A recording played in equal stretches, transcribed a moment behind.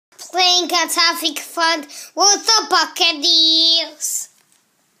playing and having fun with the Buccaneers.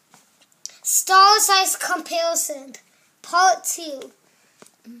 Star size comparison, part 2.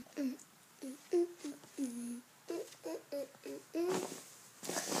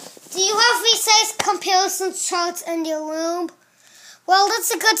 Do you have a size comparison chart in your room? Well,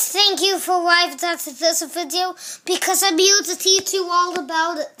 that's a good thing you've arrived at this video, because I'm here to teach you all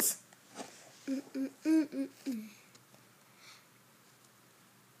about it.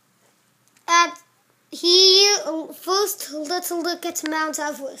 First, let's look at Mount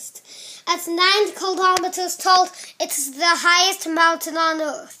Everest. At 9 kilometers tall, it is the highest mountain on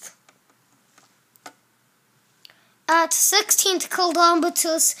Earth. At 16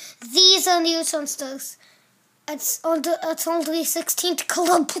 kilometers, these are neutron stars. It's only 16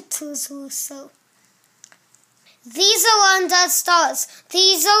 kilometers or so. These are undead stars.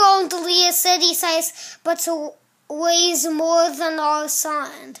 These are only a city size, but weighs more than our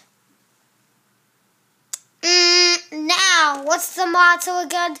sun. Now, what's the motto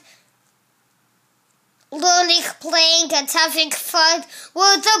again? Learning, playing, and having fun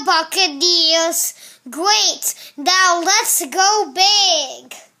with the Buccaneers. Great! Now let's go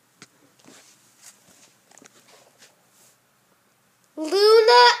big!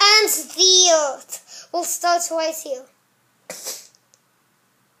 Luna and the Earth. We'll start right here.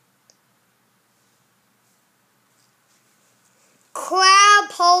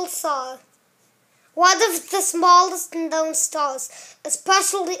 Crab Pulsar. One of the smallest known stars,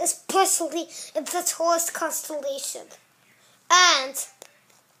 especially in the Taurus constellation. And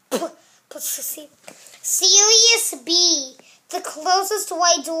Sirius B, the closest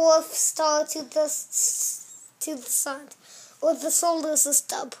white dwarf star to the sun, or the solar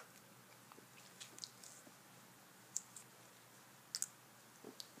system.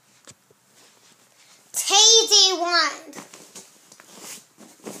 KD1.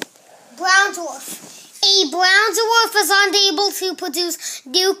 Brown dwarf. A brown dwarf is unable to produce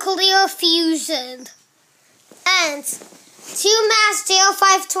nuclear fusion. And 2 mass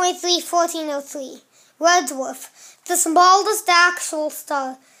J05231403. Red dwarf. The smallest actual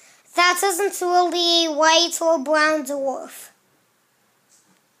star. That isn't really a white or brown dwarf.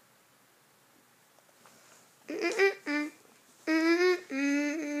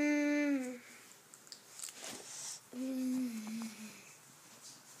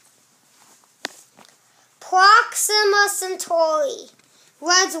 Proxima Centauri,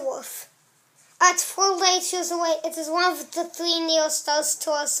 red dwarf. At 4 light years away, it is one of the 3 nearest stars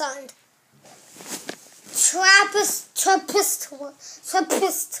to our sun.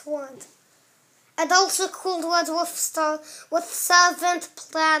 TRAPPIST 1, and also called red dwarf star with 7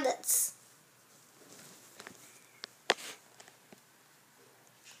 planets.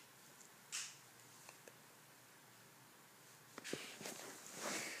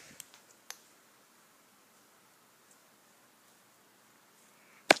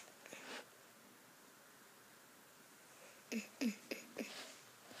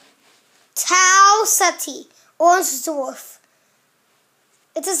 Tau Ceti, orange dwarf.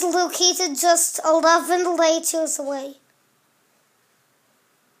 It is located just 11 light years away.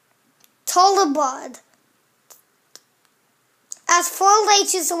 Tolobod. At 4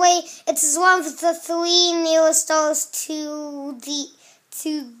 light years away, it is one of the 3 nearest stars to the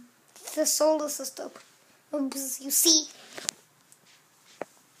solar system. You see,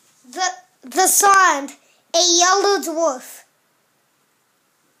 the sun, a yellow dwarf.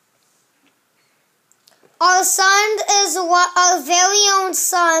 Our very own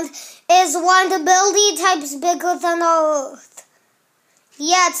sun is 1 billion times bigger than our Earth.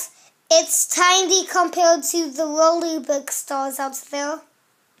 Yet, it's tiny compared to the really big stars out there.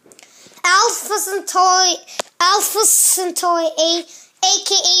 Alpha Centauri A,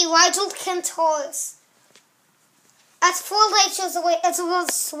 aka Rigel Centaurus. At 4 light years away, it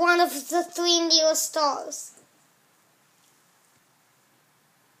was one of the 3 nearest stars.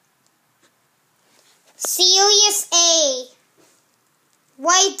 Sirius A,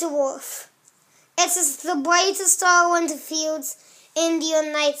 white dwarf. It is the brightest star in the fields in the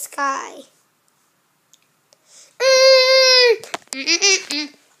night sky.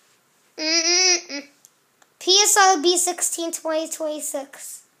 PSR B16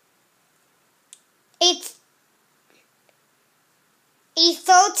 2026. A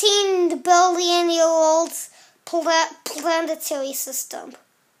 13 billion-year-old planetary system.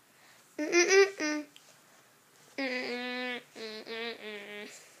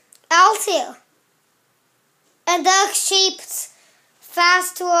 Altair, an egg-shaped,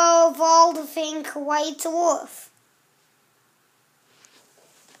 fast-evolving white dwarf.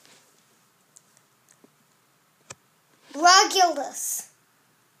 Regulus,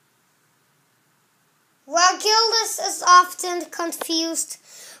 Argillus is often confused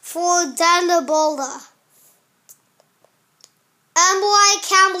for nebulae. Nebulae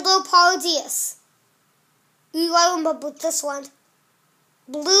Camelopardius. You I remember this one.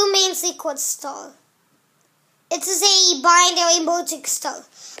 Blue main sequence star. It is a binary merging star.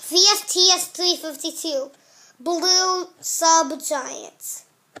 VSTS 352. Blue subgiant.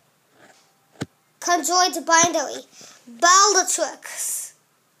 Conjoined binary. Bellatrix.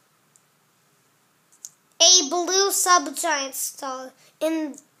 A blue subgiant star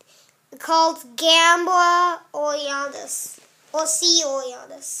called Gamma Orionis or C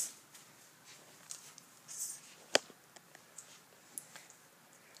Orionis.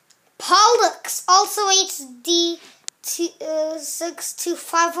 Pollux, also HD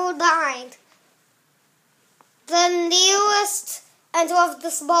 62509, the nearest and one of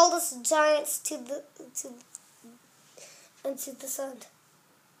the smallest giants to the sun.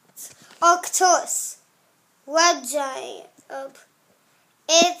 Arcturus, red giant.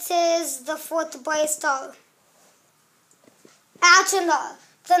 It is the fourth brightest star. Achernar,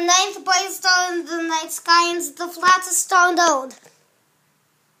 the ninth brightest star in the night sky and the flattest star known.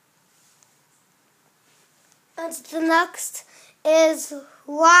 And the next is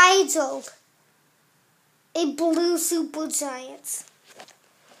Rigel, a blue supergiant.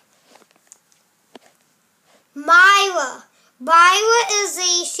 Mira. Mira is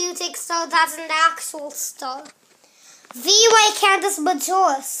a shooting star that's an actual star. V-Ray Canis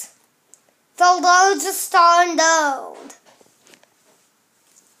Majoris, the largest star known.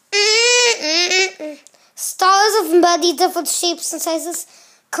 Stars of many different shapes and sizes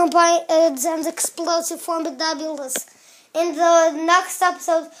combine and explode to form nebulas. In the next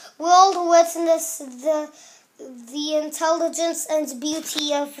episode, we'll witness the intelligence and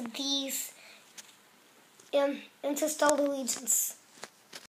beauty of these interstellar regions.